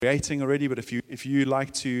creating already, but if you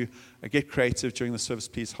like to get creative during the service,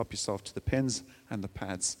 please help yourself to the pens and the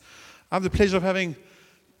pads. I have the pleasure of having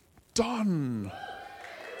Don.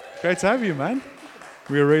 Great to have you, man.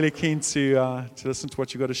 We're really keen to listen to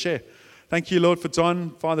what you've got to share. Thank you, Lord, for Don.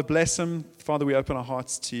 Father, bless him. Father, we open our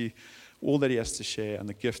hearts to all that he has to share and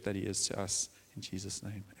the gift that he is to us. In Jesus'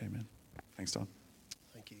 name, amen. Thanks, Don.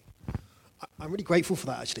 Thank you. I'm really grateful for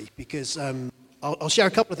that, actually, because I'll share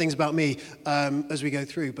a couple of things about me as we go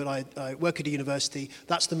through, but I work at a university.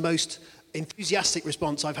 That's the most enthusiastic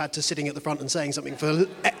response I've had to sitting at the front and saying something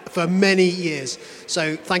for many years.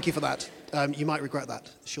 So thank you for that. You might regret that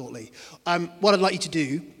shortly. What I'd like you to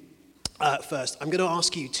do first, I'm going to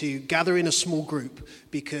ask you to gather in a small group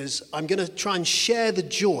because I'm going to try and share the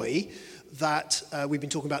joy that we've been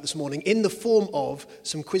talking about this morning in the form of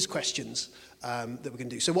some quiz questions that we're going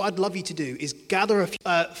to do. So what I'd love you to do is gather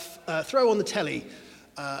throw on the telly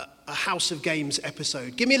a House of Games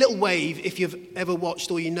episode. Give me a little wave if you've ever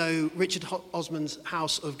watched or you know Richard Osman's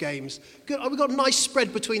House of Games. Good. Oh, we've got a nice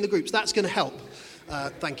spread between the groups. That's going to help.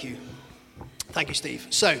 Thank you. Thank you, Steve.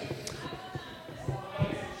 So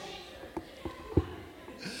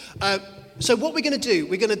what we're going to do,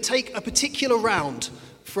 we're going to take a particular round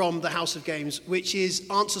from the House of Games, which is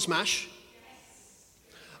Answer Smash.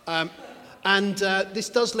 And this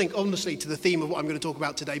does link, obviously, to the theme of what I'm going to talk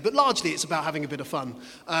about today, but largely it's about having a bit of fun.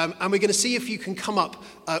 And we're going to see if you can come up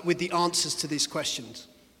with the answers to these questions.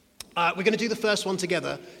 We're going to do the first one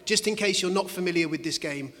together, just in case you're not familiar with this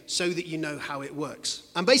game, so that you know how it works.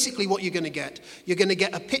 And basically what you're going to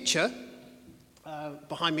get a picture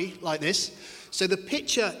behind me, like this. So the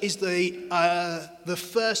picture is the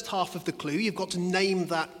first half of the clue. You've got to name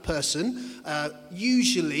that person,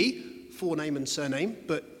 usually forename and surname,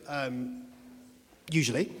 but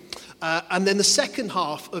usually. And then the second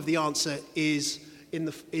half of the answer is in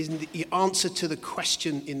the answer to the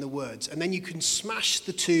question in the words. And then you can smash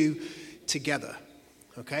the two together,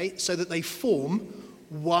 okay, so that they form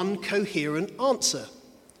one coherent answer.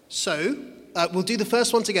 So we'll do the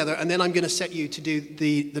first one together, and then I'm going to set you to do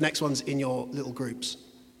the next ones in your little groups.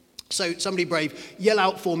 So somebody brave, yell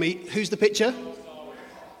out for me. Who's the picture?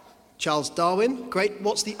 Charles Darwin. Great.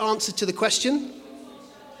 What's the answer to the question?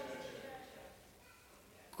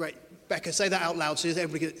 Great. Becca, say that out loud so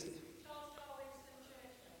everybody gets...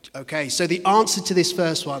 Okay, so the answer to this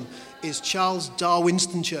first one is Charles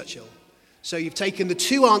Darwinston Churchill. So you've taken the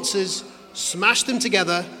two answers, smashed them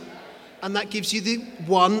together, and that gives you the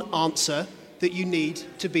one answer that you need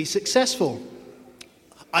to be successful.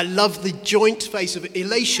 I love the joint face of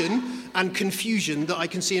elation and confusion that I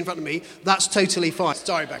can see in front of me. That's totally fine.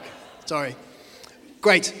 Sorry, Becca. Sorry.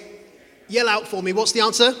 Great. Yell out for me. What's the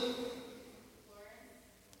answer?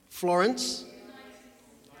 Florence.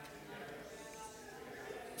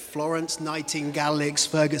 Florence Nightingale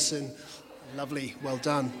Ferguson. Lovely. Well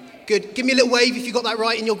done. Good. Give me a little wave if you got that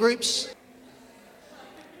right in your groups.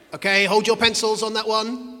 Okay, hold your pencils on that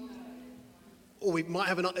one. Or we might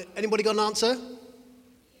have anybody got an answer?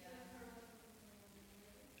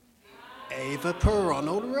 Ava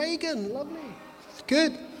Ronald Reagan. Lovely.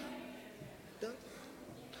 Good.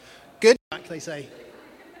 Good. Back, they say.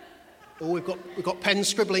 Oh, we've got pens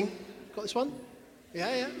scribbling. Got this one?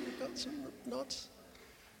 Yeah. We've got some nods.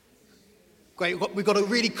 Great. We've got a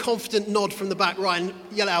really confident nod from the back. Ryan,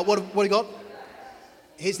 yell it out. What have you got?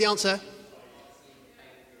 Here's the answer.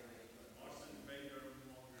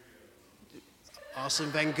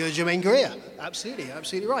 Arsene Wenger, Germain-Greer.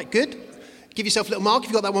 Absolutely right. Good. Give yourself a little mark if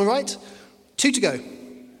you got that one right. 2 to go.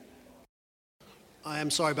 I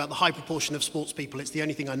am sorry about the high proportion of sports people. It's the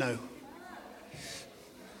only thing I know.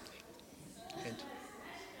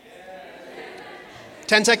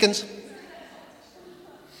 10 seconds.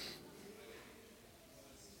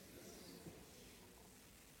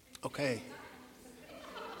 Okay.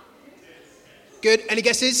 Good. Any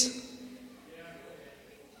guesses?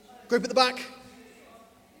 Group at the back.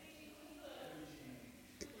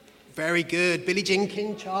 Very good. Billie Jean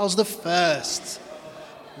King Charles I.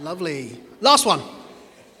 Lovely. Last one.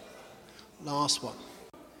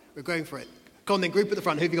 We're going for it. Come on then, group at the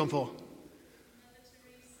front. Who have you gone for?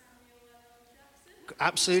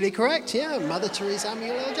 Absolutely correct. Yeah, Mother Teresa,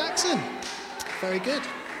 Samuel L. Jackson. Very good.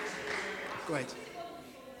 Great.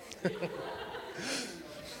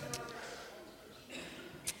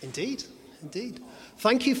 Indeed.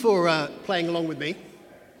 Thank you for playing along with me.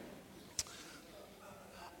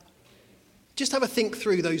 Just have a think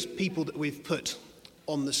through those people that we've put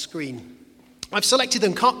on the screen. I've selected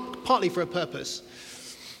them partly for a purpose.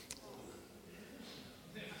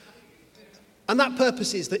 And that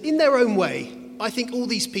purpose is that in their own way, I think all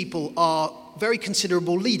these people are very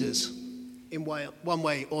considerable leaders. in one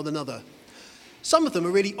way or another. Some of them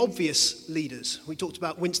are really obvious leaders. We talked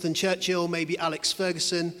about Winston Churchill, maybe Alex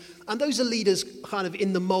Ferguson, and those are leaders kind of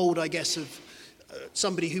in the mold, I guess, of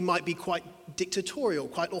somebody who might be quite dictatorial,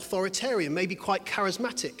 quite authoritarian, maybe quite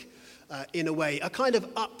charismatic in a way, a kind of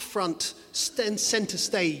upfront, center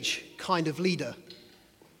stage kind of leader.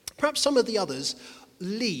 Perhaps some of the others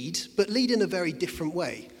lead, but lead in a very different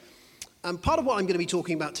way. And part of what I'm going to be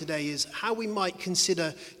talking about today is how we might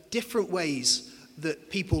consider different ways that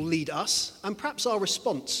people lead us, and perhaps our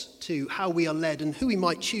response to how we are led and who we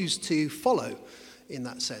might choose to follow in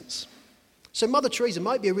that sense. So Mother Teresa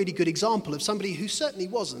might be a really good example of somebody who certainly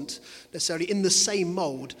wasn't necessarily in the same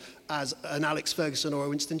mold as an Alex Ferguson or a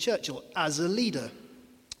Winston Churchill as a leader.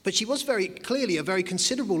 But she was very clearly a very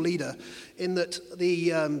considerable leader in that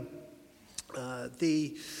the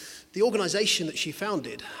organisation that she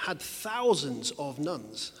founded had thousands of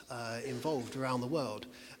nuns involved around the world.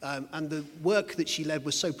 And the work that she led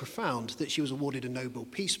was so profound that she was awarded a Nobel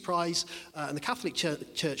Peace Prize, and the Catholic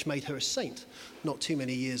Church made her a saint not too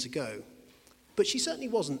many years ago. But she certainly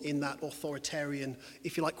wasn't in that authoritarian,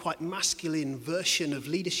 if you like, quite masculine version of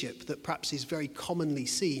leadership that perhaps is very commonly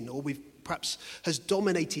seen, or perhaps has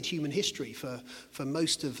dominated human history for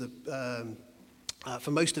most of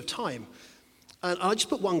time. And I'll just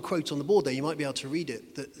put one quote on the board there. You might be able to read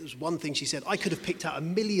it. That was one thing she said. I could have picked out a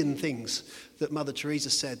million things that Mother Teresa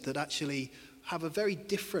said that actually have a very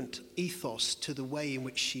different ethos to the way in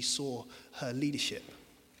which she saw her leadership.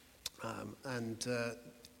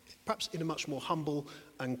 Perhaps in a much more humble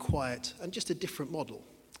and quiet and just a different model.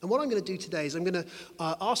 And what I'm going to do today is I'm going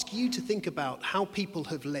to ask you to think about how people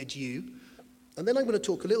have led you. And then I'm going to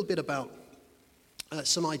talk a little bit about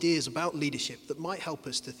some ideas about leadership that might help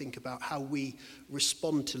us to think about how we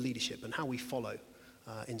respond to leadership and how we follow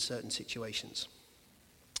in certain situations.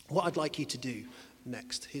 What I'd like you to do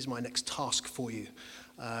next, here's my next task for you,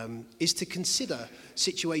 is to consider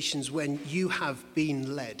situations when you have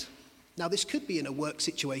been led. Now, this could be in a work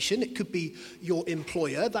situation, it could be your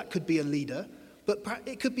employer, that could be a leader, but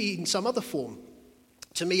it could be in some other form.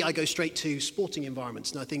 To me, I go straight to sporting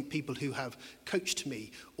environments, and I think people who have coached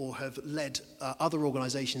me or have led other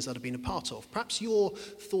organisations that I've been a part of. Perhaps your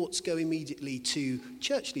thoughts go immediately to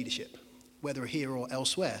church leadership, whether here or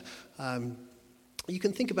elsewhere. You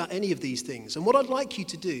can think about any of these things. And what I'd like you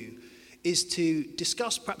to do is to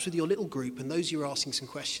discuss, perhaps with your little group and those who are asking some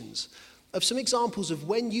questions, of some examples of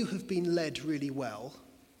when you have been led really well,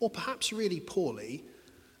 or perhaps really poorly,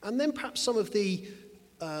 and then perhaps some of the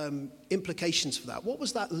implications for that. What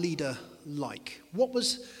was that leader like? What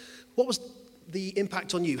was the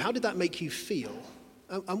impact on you? How did that make you feel?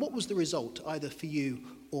 And what was the result, either for you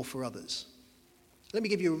or for others? Let me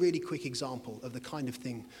give you a really quick example of the kind of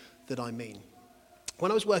thing that I mean. When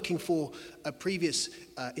I was working for a previous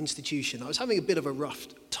institution, I was having a bit of a rough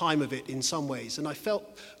time of it in some ways, and I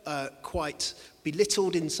felt quite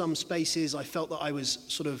belittled in some spaces. I felt that I was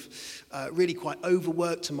sort of really quite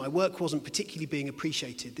overworked, and my work wasn't particularly being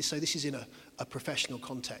appreciated. So this is in a professional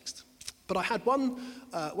context. But I had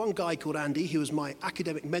one guy called Andy, who was my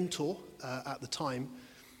academic mentor at the time,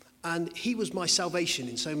 and he was my salvation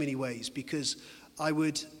in so many ways, because I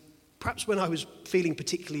would, perhaps when I was feeling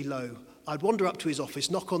particularly low, I'd wander up to his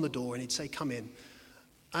office, knock on the door, and he'd say, come in.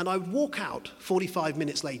 And I would walk out 45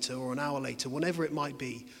 minutes later or an hour later, whenever it might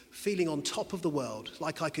be, feeling on top of the world,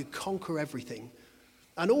 like I could conquer everything.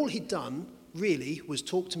 And all he'd done, really, was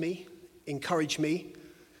talk to me, encourage me,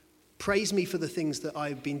 praise me for the things that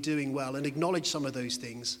I've been doing well, and acknowledge some of those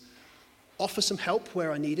things, offer some help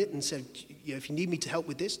where I need it, and said, if you need me to help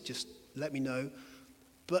with this, just let me know.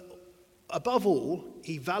 But above all,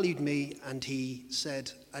 he valued me, and he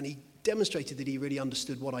said, and he demonstrated that he really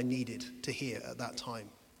understood what I needed to hear at that time.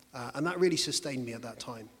 And that really sustained me at that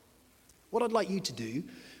time. What I'd like you to do,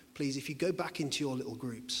 please, if you go back into your little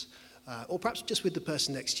groups, or perhaps just with the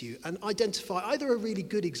person next to you, and identify either a really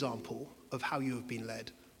good example of how you have been led,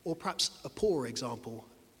 or perhaps a poorer example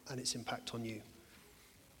and its impact on you.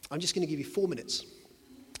 I'm just going to give you 4 minutes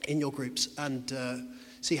in your groups and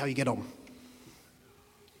see how you get on.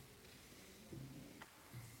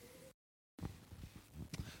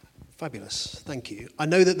 Fabulous, thank you. I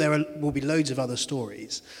know that there will be loads of other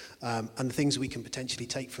stories and the things we can potentially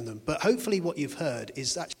take from them, but hopefully what you've heard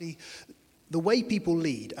is actually the way people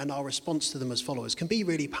lead and our response to them as followers can be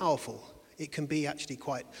really powerful. It can be actually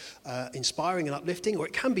quite inspiring and uplifting, or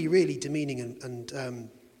it can be really demeaning and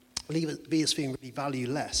leave us feeling really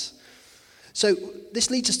valueless. So this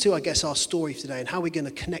leads us to, I guess, our story for today and how we're going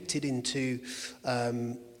to connect it into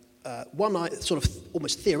one sort of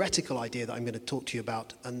almost theoretical idea that I'm going to talk to you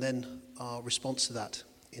about, and then our response to that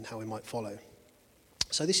in how we might follow.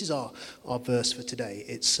 So this is our verse for today.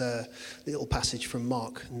 It's a little passage from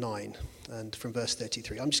Mark 9 and from verse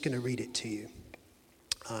 33. I'm just going to read it to you.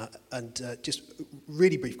 Just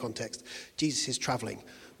really brief context, Jesus is traveling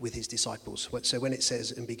with his disciples. So when it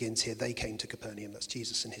says and begins here, they came to Capernaum, that's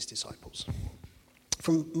Jesus and his disciples.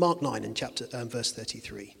 From Mark 9 and verse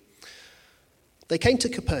 33. They came to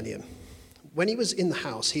Capernaum. When he was in the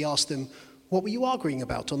house, he asked them, "What were you arguing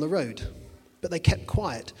about on the road?" But they kept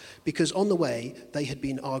quiet, because on the way they had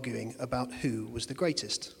been arguing about who was the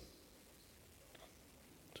greatest.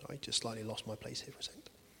 Sorry, just slightly lost my place here for a second.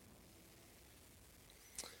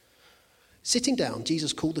 Sitting down,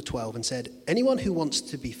 Jesus called the 12 and said, "Anyone who wants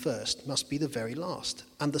to be first must be the very last,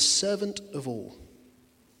 and the servant of all."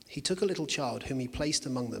 He took a little child whom he placed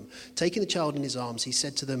among them. Taking the child in his arms, he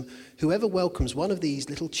said to them, "Whoever welcomes one of these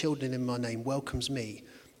little children in my name welcomes me,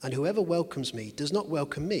 and whoever welcomes me does not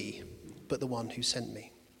welcome me, but the one who sent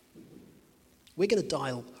me." We're going to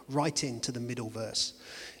dial right into the middle verse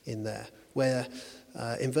in there, where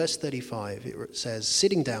in verse 35 it says,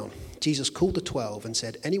 "Sitting down, Jesus called the 12 and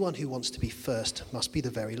said, 'Anyone who wants to be first must be the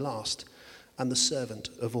very last, and the servant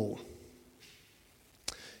of all.'"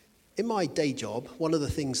 In my day job, one of the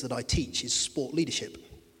things that I teach is sport leadership.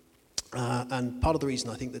 And part of the reason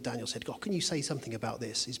I think that Daniel said, "God, can you say something about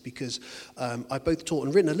this?" is because I both taught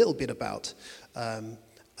and written a little bit about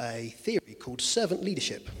a theory called servant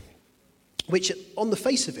leadership, which on the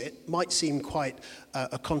face of it might seem quite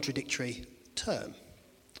a contradictory term.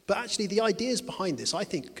 But actually the ideas behind this, I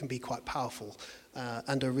think, can be quite powerful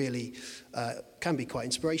and are really, can be quite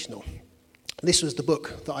inspirational. This was the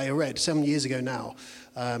book that I read 7 years ago now,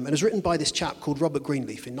 and it was written by this chap called Robert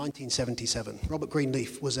Greenleaf in 1977. Robert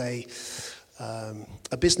Greenleaf was a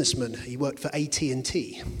businessman. He worked for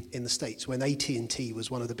AT&T in the States when AT&T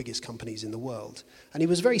was one of the biggest companies in the world. And he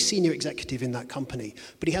was a very senior executive in that company,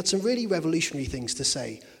 but he had some really revolutionary things to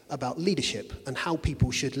say about leadership and how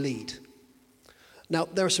people should lead. Now,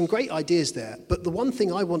 there are some great ideas there, but the one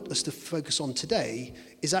thing I want us to focus on today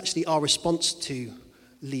is actually our response to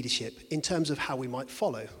leadership in terms of how we might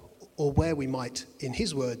follow, or where we might, in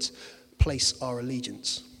his words, place our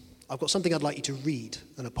allegiance. I've got something I'd like you to read,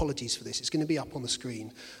 and apologies for this. It's going to be up on the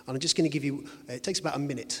screen, and I'm just going to give you, it takes about a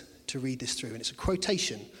minute to read this through, and it's a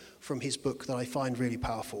quotation from his book that I find really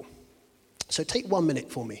powerful. So take 1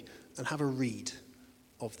 minute for me and have a read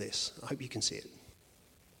of this. I hope you can see it.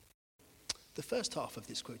 The first half of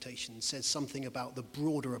this quotation says something about the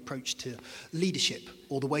broader approach to leadership,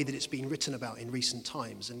 or the way that it's been written about in recent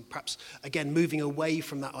times, and perhaps, again, moving away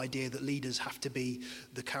from that idea that leaders have to be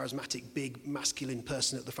the charismatic, big, masculine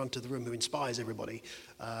person at the front of the room who inspires everybody,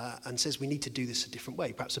 and says we need to do this a different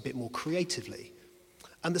way, perhaps a bit more creatively.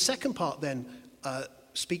 And the second part then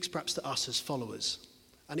speaks perhaps to us as followers,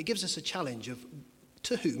 and it gives us a challenge of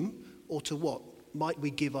to whom or to what might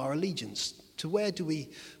we give our allegiance? To where do we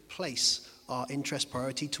place our interest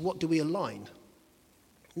priority? To what do we align?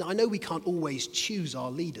 Now, I know we can't always choose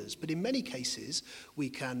our leaders, but in many cases we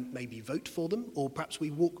can maybe vote for them, or perhaps we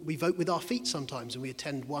vote with our feet sometimes and we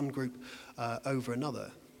attend one group over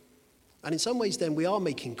another. And in some ways then we are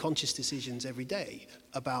making conscious decisions every day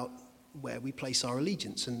about where we place our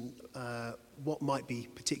allegiance and what might be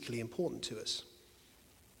particularly important to us.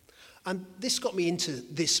 And this got me into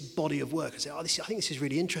this body of work. I said, I think this is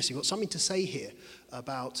really interesting. I've got something to say here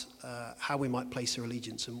about how we might place our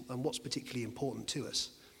allegiance and what's particularly important to us.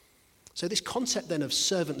 So this concept then of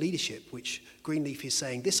servant leadership, which Greenleaf is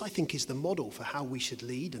saying, this I think is the model for how we should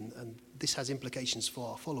lead, and this has implications for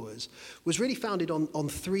our followers, was really founded on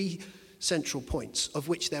 3 central points, of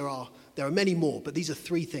which there are many more, but these are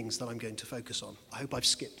 3 things that I'm going to focus on. I hope I've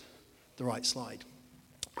skipped the right slide.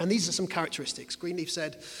 And these are some characteristics. Greenleaf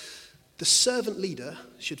said, the servant leader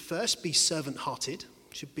should first be servant-hearted,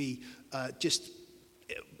 should be just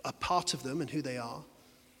a part of them and who they are.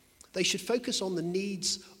 They should focus on the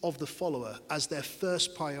needs of the follower as their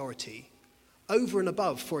first priority, over and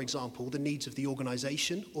above, for example, the needs of the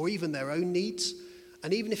organization or even their own needs.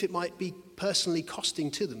 And even if it might be personally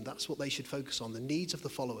costing to them, that's what they should focus on. The needs of the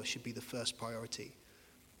follower should be the first priority.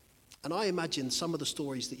 And I imagine some of the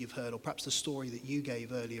stories that you've heard, or perhaps the story that you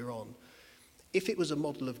gave earlier on, if it was a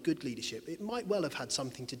model of good leadership, it might well have had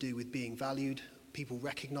something to do with being valued, people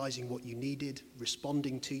recognizing what you needed,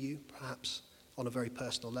 responding to you, perhaps on a very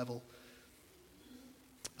personal level.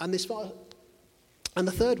 And the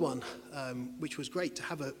third one, which was great, to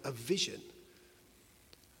have a vision,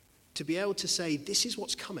 to be able to say, this is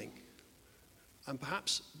what's coming, and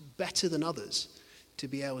perhaps better than others, to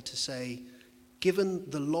be able to say, given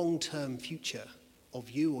the long-term future of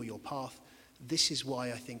you or your path, this is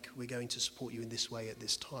why I think we're going to support you in this way at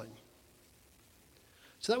this time.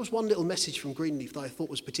 So that was one little message from Greenleaf that I thought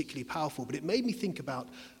was particularly powerful, but it made me think about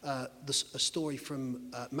a story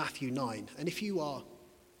from Matthew 9. And if you are,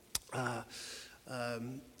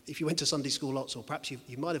 if you went to Sunday school lots, or perhaps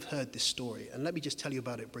you might have heard this story, and let me just tell you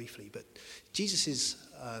about it briefly. But Jesus is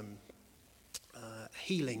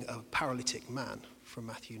healing a paralytic man from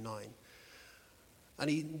Matthew 9. And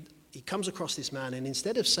he comes across this man, and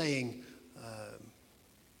instead of saying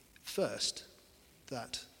first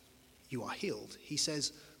that you are healed, he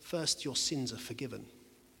says, first your sins are forgiven.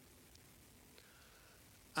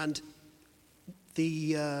 And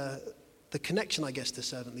the connection, I guess, to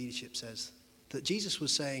servant leadership says that Jesus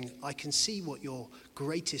was saying, I can see what your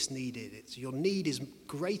greatest need is. Your need is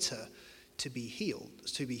greater to be healed,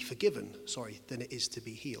 to be forgiven, than it is to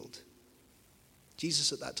be healed.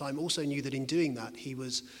 Jesus at that time also knew that in doing that, he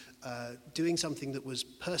was doing something that was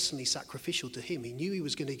personally sacrificial to him. He knew he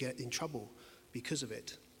was going to get in trouble because of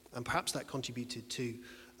it. And perhaps that contributed to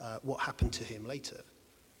what happened to him later.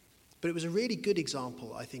 But it was a really good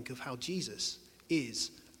example, I think, of how Jesus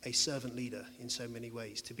is a servant leader in so many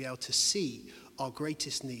ways, to be able to see our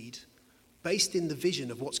greatest need based in the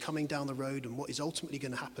vision of what's coming down the road and what is ultimately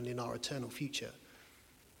going to happen in our eternal future,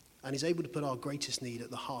 and is able to put our greatest need at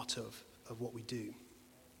the heart of what we do.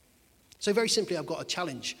 So very simply, I've got a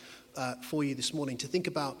challenge for you this morning to think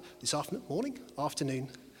about, this afternoon,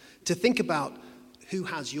 to think about who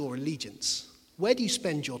has your allegiance. Where do you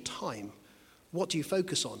spend your time? What do you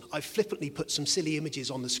focus on? I've flippantly put some silly images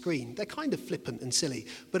on the screen. They're kind of flippant and silly,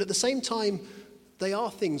 but at the same time, they are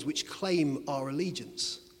things which claim our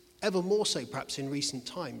allegiance, ever more so perhaps in recent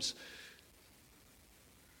times.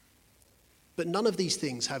 But none of these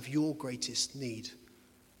things have your greatest need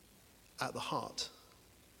at the heart.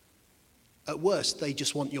 At worst, they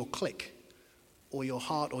just want your click or your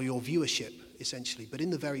heart or your viewership, essentially. But in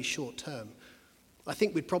the very short term, I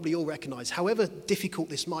think we'd probably all recognize, however difficult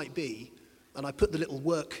this might be, and I put the little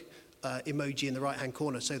work emoji in the right-hand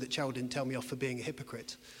corner so that Cheryl didn't tell me off for being a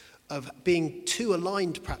hypocrite, of being too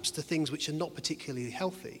aligned perhaps to things which are not particularly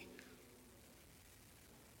healthy.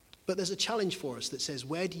 But there's a challenge for us that says,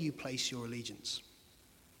 where do you place your allegiance?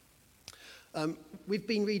 We've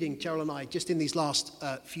been reading, Cheryl and I, just in these last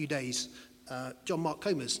few days, John Mark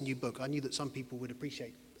Comer's new book. I knew that some people would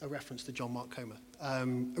appreciate a reference to John Mark Comer.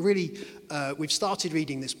 We've started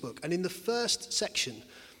reading this book, and in the first section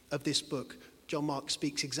of this book, John Mark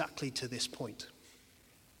speaks exactly to this point.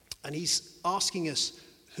 And he's asking us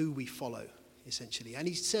who we follow, essentially. And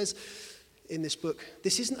he says in this book,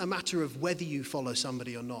 this isn't a matter of whether you follow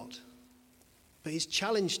somebody or not. But his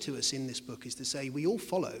challenge to us in this book is to say we all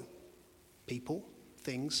follow people,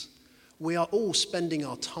 things. We are all spending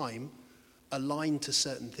our time aligned to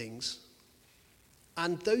certain things.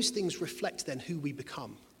 And those things reflect then who we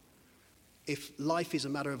become. If life is a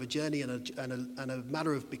matter of a journey and a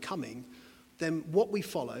matter of becoming, then what we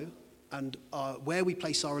follow and where we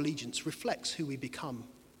place our allegiance reflects who we become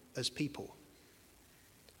as people.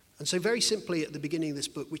 And so very simply at the beginning of this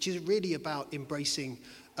book, which is really about embracing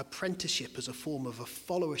apprenticeship as a form of a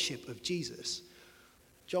followership of Jesus,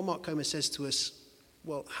 John Mark Comer says to us,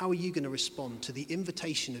 well, how are you going to respond to the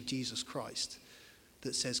invitation of Jesus Christ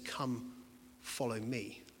that says, come, follow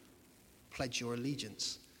me, pledge your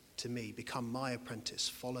allegiance to me, become my apprentice,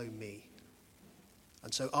 follow me.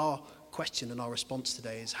 And so our question and our response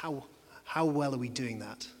today is, how well are we doing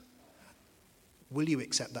that? Will you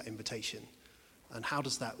accept that invitation? And how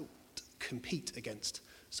does that compete against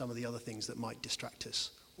some of the other things that might distract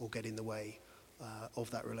us or get in the way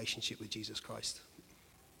of that relationship with Jesus Christ?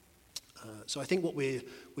 So I think what we're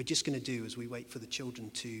just going to do as we wait for the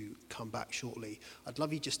children to come back shortly, I'd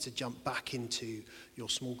love you just to jump back into your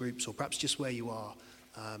small groups, or perhaps just where you are,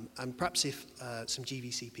 and perhaps if some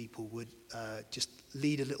GVC people would just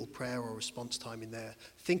lead a little prayer or response time in there,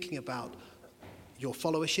 thinking about your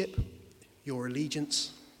followership, your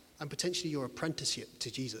allegiance, and potentially your apprenticeship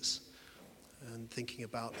to Jesus, and thinking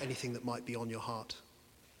about anything that might be on your heart.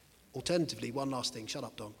 Alternatively, one last thing, shut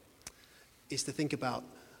up, Don, is to think about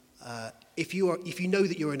if you know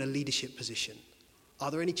that you're in a leadership position,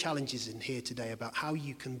 are there any challenges in here today about how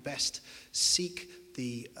you can best seek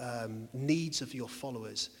the needs of your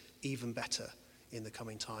followers even better in the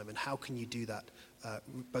coming time, and how can you do that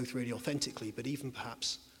both really authentically, but even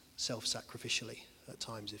perhaps self-sacrificially at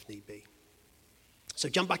times if need be? So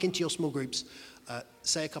jump back into your small groups,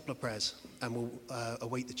 say a couple of prayers, and we'll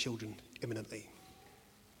await the children imminently.